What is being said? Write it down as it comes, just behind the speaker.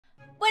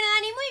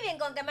bien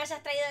con que me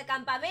hayas traído de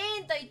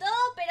campamento y todo,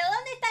 pero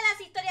 ¿dónde están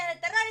las historias de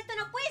terror? Esto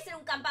no puede ser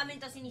un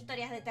campamento sin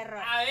historias de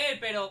terror. A ver,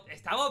 pero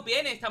estamos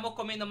bien, estamos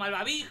comiendo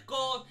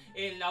malvaviscos,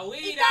 en la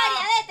huira.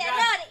 Historia de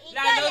terror,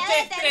 la noche de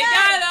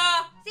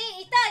estrellada. Sí,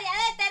 historia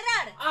de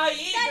terror.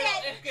 Ay,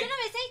 pero es que... Yo no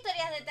me sé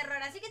historias de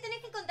terror, así que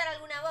tenés que contar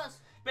alguna voz.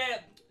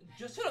 Pero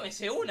yo solo me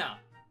sé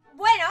una.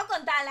 Bueno,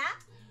 contala.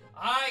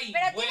 Ay,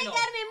 pero bueno. tiene que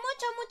darme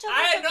mucho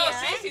A ver, no miedo,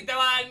 sé si te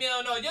va a dar miedo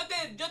o no. Yo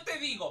te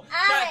digo.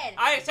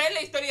 A ver, ¿sabes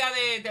la historia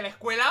de la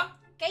escuela?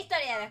 ¿Qué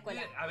historia de la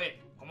escuela? A ver,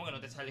 ¿cómo que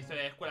no te sale la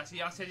historia de la escuela si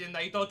llevas leyendo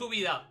ahí toda tu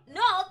vida?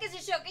 No, qué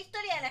sé yo, ¿qué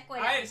historia de la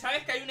escuela? A ver,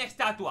 ¿sabes que hay una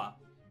estatua?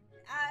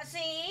 Ah,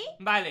 ¿sí?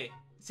 Vale.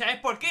 ¿Sabes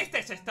por qué está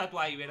esa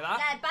estatua ahí, verdad?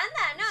 ¿La de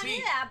panda? No, Sí. ni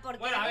idea. ¿Por qué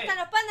Bueno, le gustan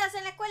los pandas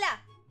en la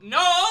escuela? No,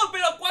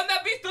 pero ¿cuándo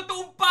has visto tú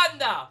un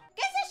panda?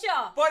 ¿Qué sé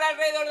yo? Por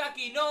alrededor de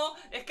aquí, no.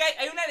 Es que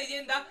hay una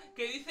leyenda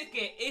que dice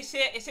que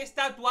esa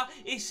estatua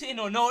es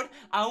en honor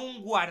a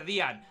un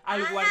guardián.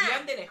 Al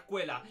guardián de la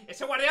escuela.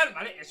 Ese guardián,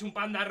 ¿vale? Es un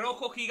panda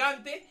rojo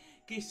gigante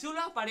que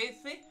solo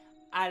aparece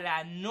a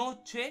la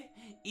noche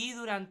y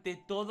durante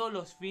todos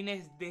los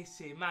fines de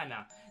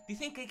semana.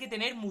 Dicen que hay que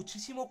tener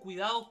muchísimo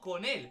cuidado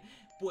con él,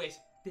 pues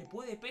te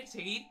puede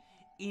perseguir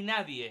y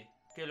nadie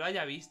que lo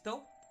haya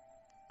visto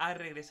ha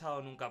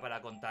regresado nunca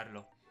para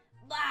contarlo.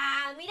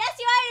 Bah, mirá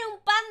si va a haber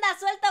un panda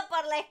suelto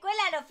por la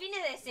escuela los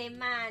fines de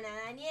semana,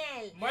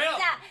 Daniel. Bueno. O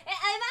sea,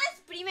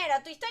 además,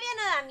 primero, tu historia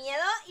no da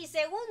miedo. Y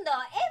segundo,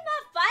 ¿es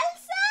más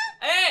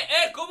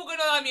falsa? ¿Cómo que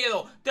no da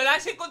miedo? ¿Te la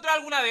has encontrado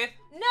alguna vez?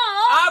 No.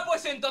 Ah,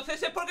 pues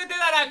entonces es porque te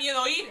dará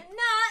miedo ir.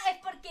 No, es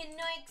porque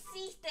no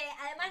existe.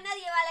 Además,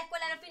 nadie va a la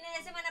escuela los fines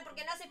de semana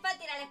porque no hace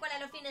falta ir a la escuela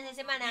los fines de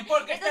semana. Y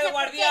porque está el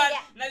guardián,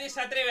 nadie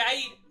se atreve a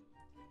ir.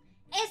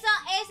 Eso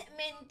es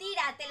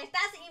mentira, te lo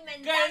estás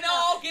inventando. ¡Que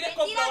no! ¿Quieres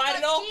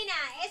comprobarlo? Cochina.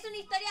 Es una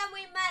historia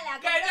muy mala.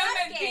 ¡Que no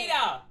es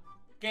mentira!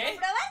 ¿Qué?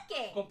 ¿Comprobar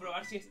qué?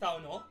 Comprobar si está o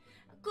no.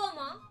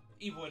 ¿Cómo?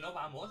 Y bueno,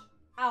 vamos.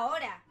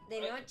 Ahora,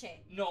 de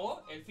noche.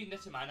 No, el fin de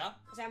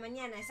semana. O sea,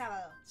 mañana es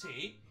sábado.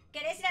 Sí.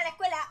 ¿Querés ir a la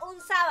escuela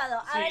un sábado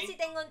a Sí. ver si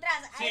te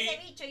encontrás a ese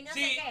bicho y no sé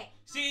qué?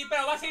 Sí,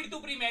 pero vas a ir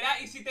tú primera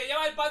y si te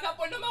lleva el panda,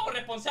 pues no me hago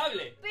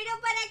responsable. Pero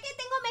 ¿para qué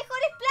tengo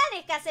mejores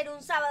planes que hacer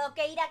un sábado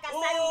que ir a cazar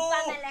un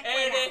panda en la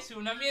escuela? Eres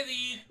una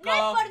miedica. No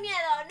es por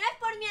miedo, no es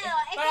por miedo.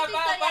 Es que tu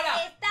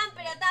historia es tan,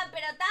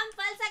 pero tan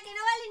falsa que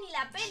no vale ni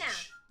la pena.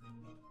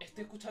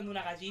 ¿Estoy escuchando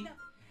una gallina?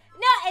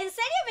 No, ¿en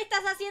serio me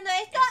estás haciendo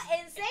esto?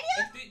 ¿En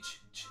serio?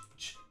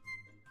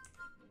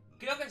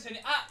 Creo que en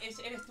serio... Ah,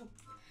 eres tú.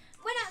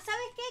 Bueno,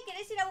 ¿sabes qué?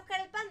 ¿Querés ir a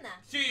buscar el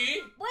panda?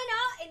 Sí. Bueno,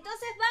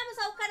 entonces vamos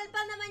a buscar el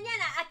panda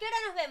mañana. ¿A qué hora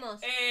nos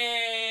vemos?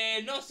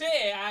 No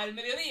sé, al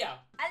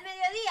mediodía. Al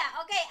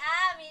mediodía, ok.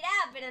 Ah, mirá,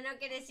 pero no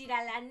querés ir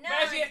a la noche.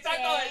 Pero si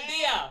está todo el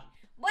día.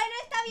 Bueno,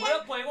 está bien.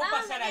 Bueno, podemos vamos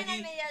pasar mañana allí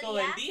al mediodía. todo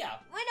el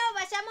día. Bueno,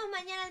 vayamos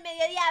mañana al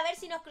mediodía a ver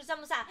si nos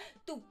cruzamos a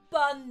tu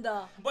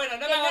panda. Bueno,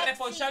 no me hago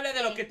responsable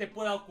de lo que te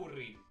pueda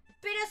ocurrir.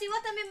 Pero si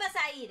vos también vas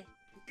a ir.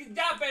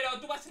 Ya,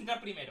 pero tú vas a entrar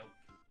primero.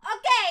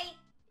 Ok.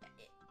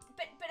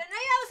 Pero no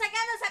íbamos a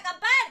quedarnos a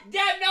acampar.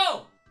 ¡Ya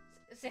no!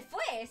 Se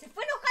fue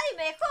enojada y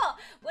me dejó.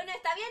 Bueno,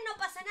 está bien, no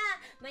pasa nada.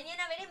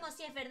 Mañana veremos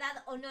si es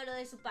verdad o no lo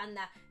de su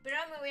panda. Pero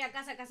ahora me voy a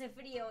casa que hace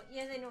frío y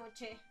es de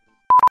noche.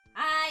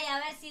 Ay, a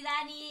ver si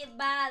Dani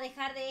va a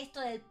dejar de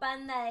esto del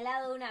panda de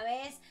lado una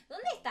vez.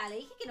 ¿Dónde está? Le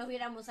dije que nos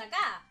viéramos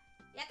acá.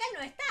 Y acá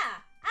no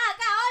está. Ah,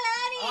 acá, hola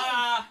Dani.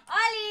 Hola.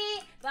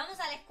 ¡Holi! ¿Vamos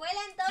a la escuela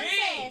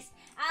entonces? Sí.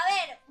 A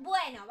ver,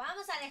 bueno,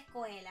 vamos a la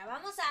escuela.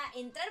 ¿Vamos a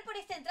entrar por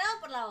esta entrada o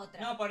por la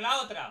otra? No, por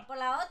la otra. ¿Por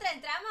la otra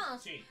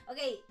entramos? Sí. Ok,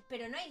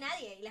 pero no hay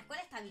nadie y la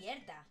escuela está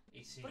abierta.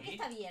 ¿Y sí? ¿Por qué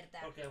está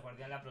abierta? Porque el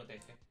guardián la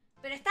protege.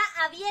 Pero está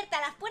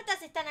abierta, las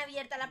puertas están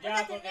abiertas. Las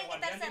puertas tendrían que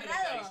estar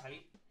cerradas.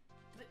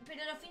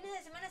 Pero los fines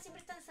de semana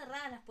siempre están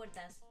cerradas las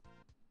puertas.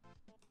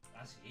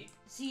 ¿Ah, sí?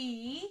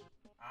 Sí.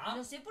 Ah.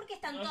 No sé por qué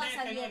están No todas sé,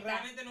 es que abiertas.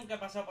 realmente nunca he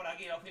pasado por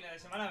aquí los fines de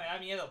semana, me da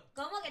miedo.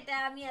 ¿Cómo que te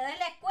da miedo? Es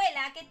la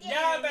escuela, ¿qué tienes?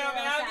 Ya, pero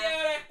me da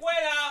miedo la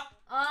escuela.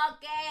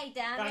 Ok, te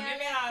da También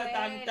miedo la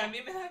escuela.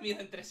 también me da miedo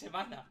entre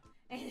semana.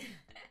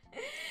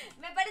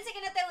 Me parece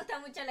que no te gusta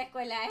mucho la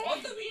escuela, ¿eh?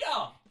 ¡Oye,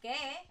 mira!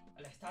 ¿Qué?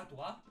 La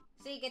estatua.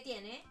 Sí, ¿qué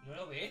tiene? ¿No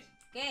lo ves?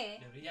 ¿Qué?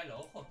 Le brillan los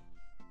ojos.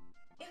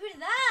 ¡Es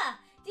verdad!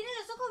 ¡Tiene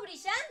los ojos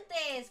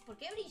brillantes! ¿Por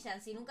qué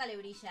brillan si nunca le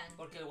brillan?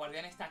 Porque el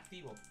guardián está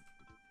activo.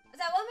 O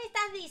sea, vos me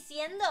estás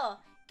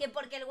diciendo que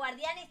porque el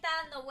guardián está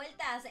dando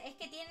vueltas es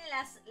que tiene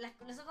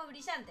los ojos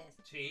brillantes.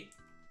 Sí.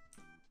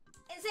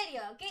 En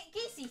serio, ¿qué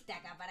hiciste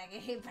acá para que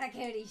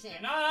brille?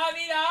 ¡Nada,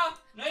 mira!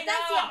 ¡No hay Están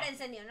nada! siempre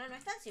encendidos. No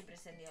están siempre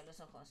encendidos los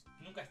ojos.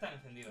 Nunca están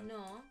encendidos.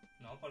 No.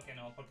 No, porque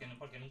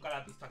nunca la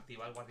has visto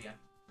activa el guardián.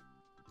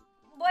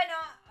 Bueno,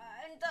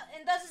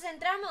 entonces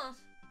entramos.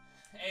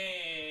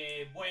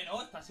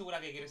 Bueno, ¿estás segura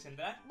que quieres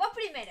entrar? Vos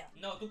primero.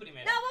 No, tú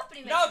primero. No, vos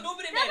primero. No, tú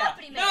primero. No, vos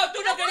primero. No,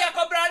 tú no querías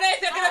comprar ese,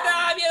 que no te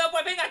daba miedo.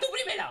 Pues venga, tú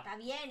primero. Está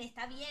bien,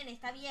 está bien,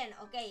 está bien.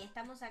 Ok,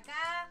 estamos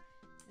acá.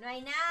 No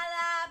hay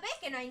nada. ¿Ves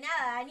que no hay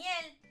nada,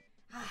 Daniel?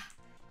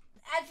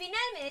 Al final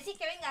me decís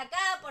que venga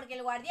acá porque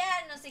el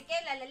guardián, no sé qué,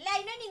 bla, bla, bla.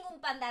 Y no hay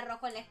ningún panda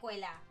rojo en la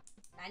escuela.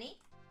 ¿Dani?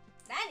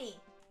 ¿Dani?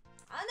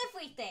 ¿A dónde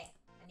fuiste?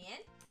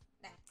 ¿Daniel?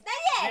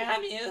 ¡Daniel! da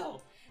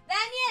miedo.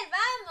 Daniel,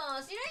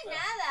 vamos, si no hay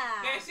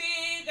nada. Que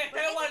sí, que ¿Por está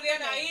qué el guardián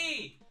te escondes?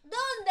 ahí.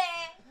 ¿Dónde?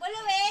 ¿Vos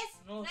lo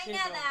ves? No hay sé,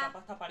 nada. pero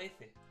capaz te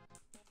aparece.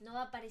 No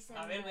va a aparecer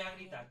A ver, nada, voy a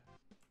Daniel. gritar.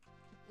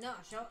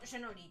 No, yo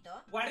no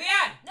grito.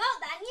 ¡Guardián! No,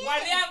 Daniel.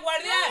 ¡Guardián,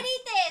 guardián! No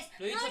grites.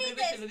 Lo he dicho no 3 grites.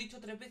 veces, lo he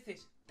dicho 3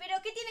 veces. Pero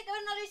 ¿qué tiene que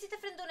ver? No lo hiciste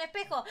frente a un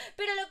espejo.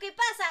 Pero lo que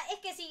pasa es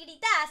que si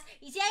gritás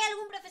y si hay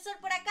algún profesor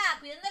por acá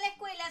cuidando la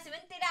escuela, se va a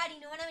enterar y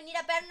nos van a venir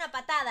a pegar una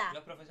patada.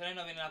 Los profesores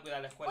no vienen a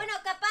cuidar la escuela. Bueno,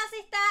 capaz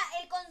está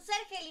el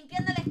conserje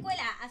limpiando la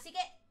escuela. Así que...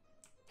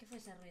 ¿Qué fue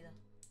ese ruido?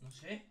 No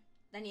sé.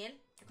 Daniel,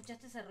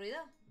 ¿escuchaste ese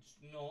ruido?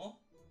 No.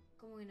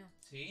 ¿Cómo que no?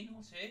 Sí,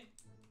 no sé.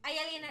 Hay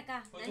alguien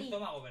acá, Fue tu Dani.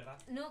 estómago, ¿verdad?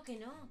 No, que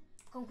no.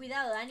 Con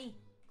cuidado, Dani.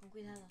 Con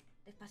cuidado.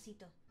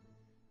 Despacito.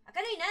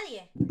 Acá no hay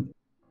nadie.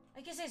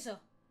 Ay, ¿qué es eso?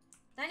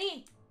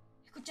 Dani,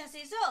 ¿escuchás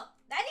eso?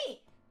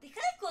 Dani, deja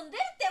de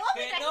esconderte. Vos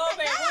me ¡Que trajiste no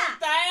me acá.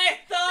 gusta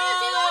esto! Pero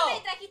si vos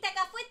me trajiste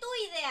acá, fue tu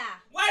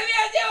idea.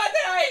 ¡Guardián,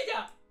 llévatela a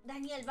ella!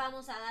 Daniel,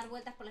 vamos a dar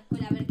vueltas por la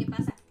escuela a ver qué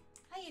pasa.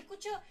 Ay,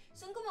 escucho,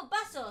 son como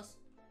pasos.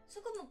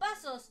 Son como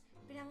pasos.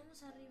 Espera,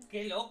 vamos arriba.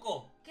 ¡Qué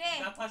loco!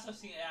 ¿Qué? Da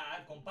pasos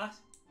al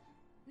compás.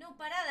 No,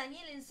 pará,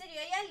 Daniel, en serio,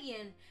 hay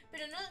alguien.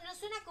 Pero no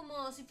suena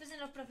como si fuesen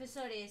los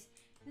profesores.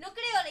 No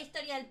creo la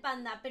historia del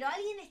panda, pero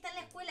alguien está en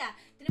la escuela.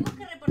 Tenemos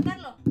que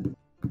reportarlo.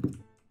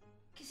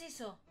 ¿Qué es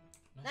eso?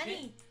 No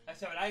Dani. sé.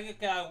 ¿Se habrá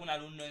quedado algún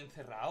alumno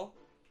encerrado?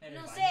 En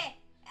el No baño? sé.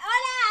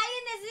 ¡Hola!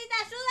 ¿Alguien necesita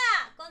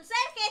ayuda?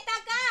 ¡Conserje está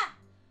acá!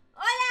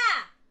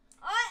 ¡Hola!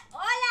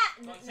 ¡Hola!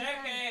 No,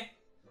 ¡Conserje!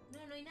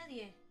 no hay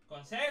nadie.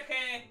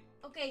 ¡Conserje!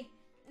 Ok,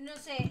 no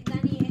sé,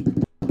 Dani.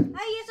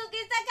 ¡Ay, eso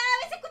que está cada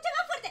vez se escucha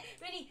más fuerte!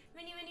 Vení.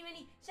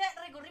 Ya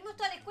recorrimos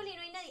toda la escuela y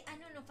no hay nadie. Ah,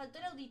 no, nos faltó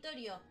el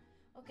auditorio.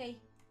 Ok.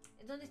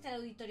 ¿Dónde está el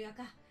auditorio?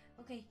 Acá.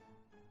 Ok.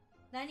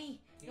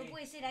 Dani, ¿Qué? no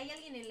puede ser, hay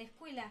alguien en la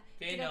escuela.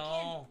 ¡Que ¿Pero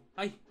no!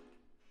 ¡Ay! quién?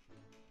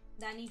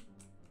 Dani,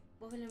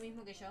 ¿vos ves lo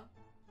mismo que yo?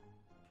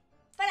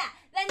 ¡Para!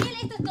 Daniel,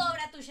 esto es todo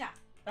obra tuya.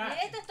 Ah.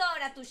 Esto es todo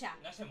obra tuya.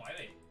 No se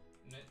mueve.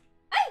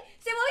 ¡Ay!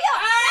 ¡Se movió!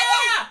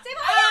 ¡Ah! ¡Se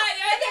movió! ¡Ah!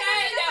 ¡Llévatela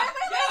a ella!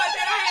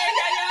 ¡Llévatela a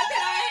ella!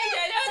 ¡Llévatela a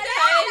ella!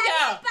 ¡Llévatela a ella!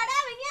 ¡Pará!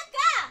 ¡Vení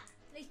acá!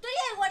 ¿La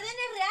historia del guardián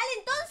es real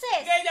entonces?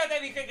 ¡Que ya te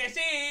dije que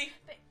sí!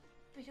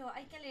 Pero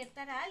hay que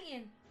alertar a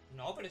alguien.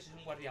 No, pero ese es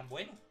un guardián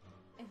bueno.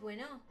 ¿Es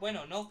bueno?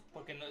 Bueno, no,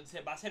 porque no,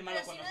 se va a hacer malo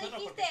Pero con si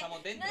nosotros porque dijiste-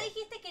 estamos dentro. No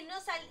dijiste que no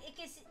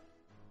que si...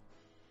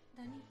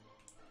 Dani,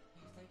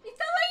 Ahí está.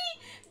 estaba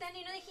ahí.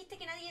 Dani, no dijiste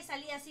que nadie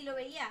salía si lo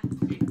veía.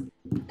 Sí.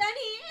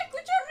 Dani,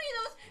 escucho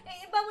ruidos.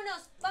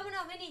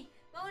 Vámonos, vení.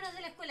 Vámonos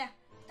de la escuela.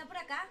 ¿Está por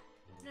acá?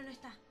 No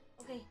está.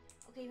 Ok,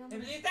 vamos.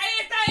 ¡Está ahí!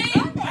 ¡Está ahí!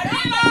 ¿Dónde?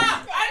 ¡Arriba!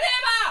 ¿Dónde?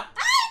 ¡Arriba!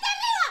 ¡Ay, está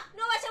arriba!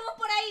 No vayamos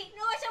por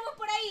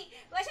ahí.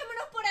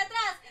 Vayámonos por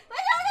atrás.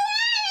 ¡Vayámonos!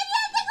 ¡Ay,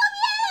 Daniel, tengo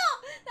miedo!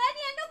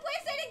 Daniel, no puede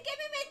ser. ¿En qué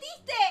me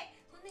metiste?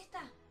 ¿Dónde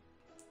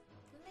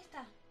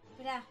está?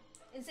 Espera,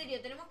 en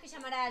serio, tenemos que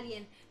llamar a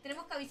alguien.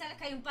 Tenemos que avisarles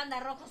que hay un panda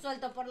rojo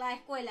suelto por la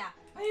escuela.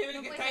 ¡Ay,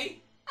 Evelyn, que puede está ser.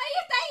 ahí! ¡Ahí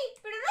está ahí!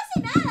 ¡Pero no hace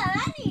nada,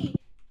 Dani!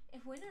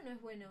 ¿Es bueno o no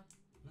es bueno?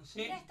 No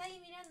sé. Mira, está ahí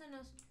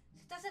mirándonos. Se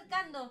está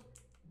acercando.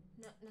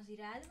 ¿Nos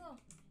dirá algo?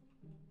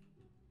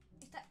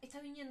 Está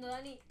viniendo,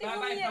 Dani. Tengo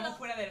Vale, miedo. estamos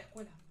fuera de la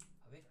escuela.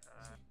 A ver.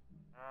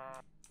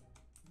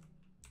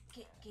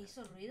 ¿Qué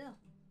hizo ruido?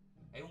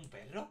 ¿Es un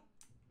perro?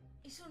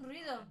 Hizo un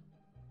ruido.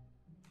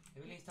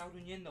 Evelyn está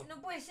gruñendo. No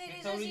puede ser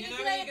Está eso. gruñendo,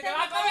 Significa Evelyn, que te está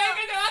va a enojado. comer,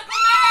 que te va a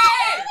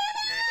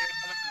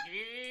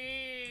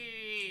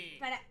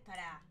comer.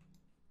 Para.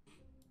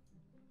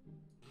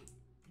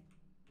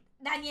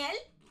 ¿Daniel?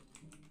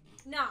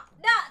 No,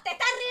 te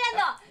estás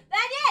riendo.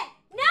 ¡Daniel!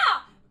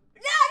 ¡No!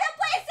 ¡No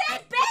puede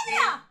ser!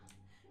 ¡Pedro!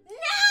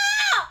 ¡No!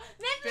 ¡Me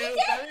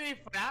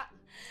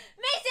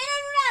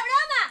hicieron una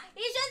broma!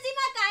 ¡Y yo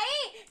encima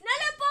caí! ¡No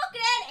lo puedo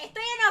creer!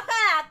 Estoy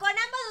enojada con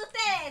ambos de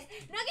ustedes.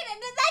 ¡No quiero!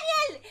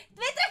 ¡Daniel!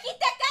 ¡Me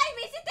trajiste acá y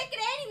me hiciste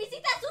creer y me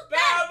hiciste asustar!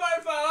 Pero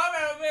por favor,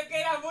 pero que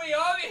era muy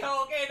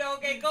obvio. Que no,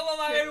 que cómo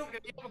va a haber un...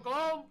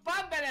 Como un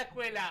panda en la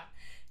escuela.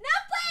 ¡No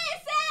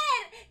puede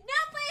ser!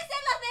 ¡No puede ser!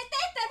 ¡Los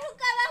detesto!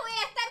 ¡Nunca más voy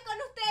a estar con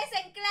ustedes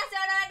en clase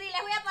ahora ni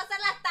les voy a pasar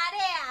las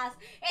tareas!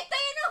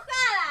 ¡Estoy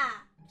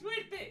enojada!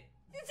 ¡Suerte!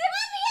 ¡Se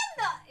va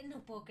riendo!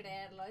 No puedo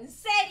creerlo, en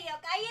serio,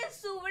 caí en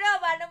su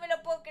broma, no me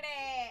lo puedo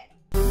creer.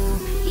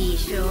 Y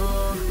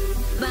yo,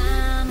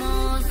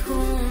 vamos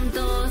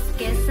juntos,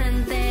 que se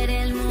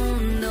entere el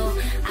mundo,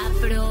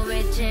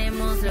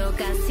 aprovechemos la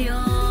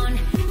ocasión.